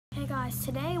guys,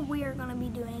 today we are going to be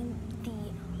doing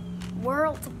the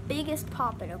world's biggest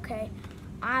poppet, okay?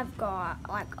 I've got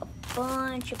like a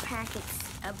bunch of packets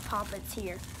of poppets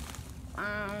here.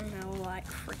 I don't know, like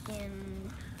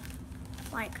freaking,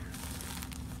 like,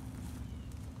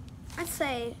 I'd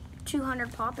say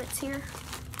 200 poppets here.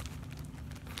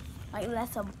 Like,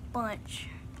 that's a bunch,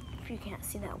 if you can't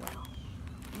see that well.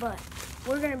 But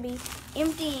we're going to be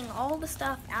emptying all the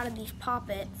stuff out of these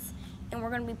poppets, and we're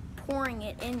going to be pouring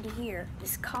it into here,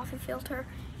 this coffee filter,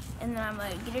 and then I'm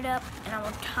going to get it up and I'm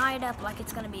going to tie it up like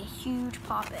it's going to be a huge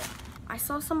poppet. I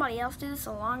saw somebody else do this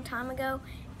a long time ago,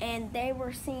 and they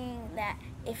were seeing that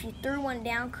if you threw one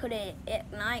down, could it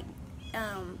ignite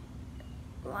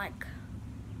like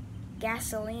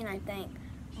gasoline, I think.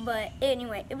 But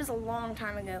anyway, it was a long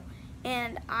time ago,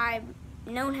 and I've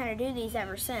known how to do these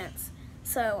ever since.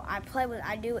 So I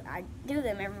do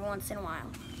them every once in a while.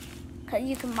 Cause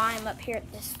you can buy them up here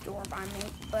at this store by me.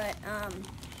 But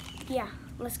yeah,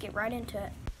 let's get right into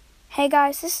it. Hey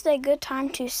guys, this is a good time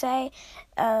to say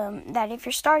that if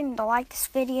you're starting to like this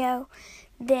video,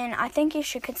 then I think you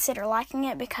should consider liking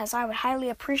it, because I would highly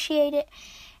appreciate it.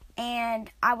 And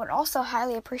I would also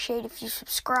highly appreciate if you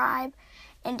subscribe.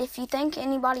 And if you think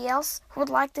anybody else would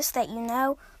like this that you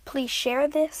know, please share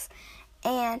this.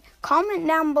 And comment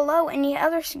down below any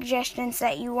other suggestions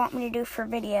that you want me to do for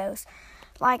videos.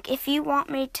 Like, if you want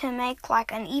me to make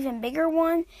like an even bigger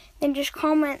one, then just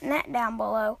comment that down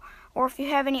below. Or if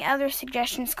you have any other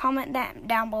suggestions, comment that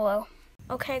down below.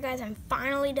 Okay guys, I'm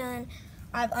finally done.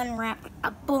 I've unwrapped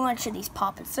a bunch of these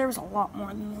poppets. There was a lot more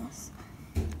than this.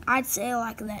 I'd say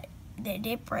like that the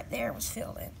dip right there was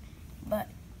filled in. But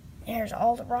there's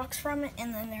all the rocks from it,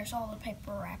 and then there's all the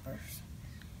paper wrappers.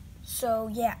 So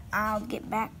yeah, I'll get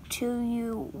back to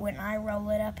you when I roll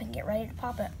it up and get ready to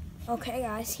pop it. Okay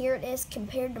guys, here it is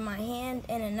compared to my hand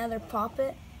and another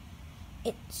poppet.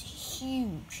 It's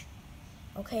huge.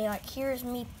 Okay, like here's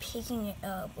me picking it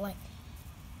up. Like,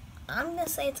 I'm gonna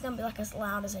say it's gonna be like as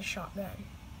loud as a shotgun.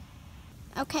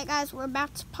 Okay guys, we're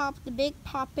about to pop the big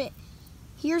poppet.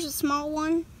 Here's a small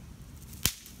one.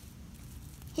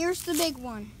 Here's the big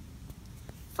one.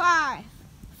 5,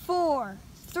 4,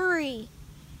 3,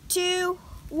 2,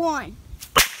 1.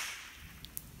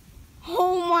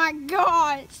 Oh my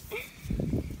gosh!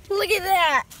 Look at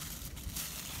that!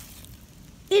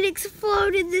 It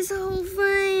exploded, this whole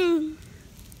thing.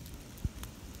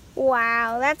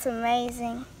 Wow, that's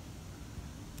amazing.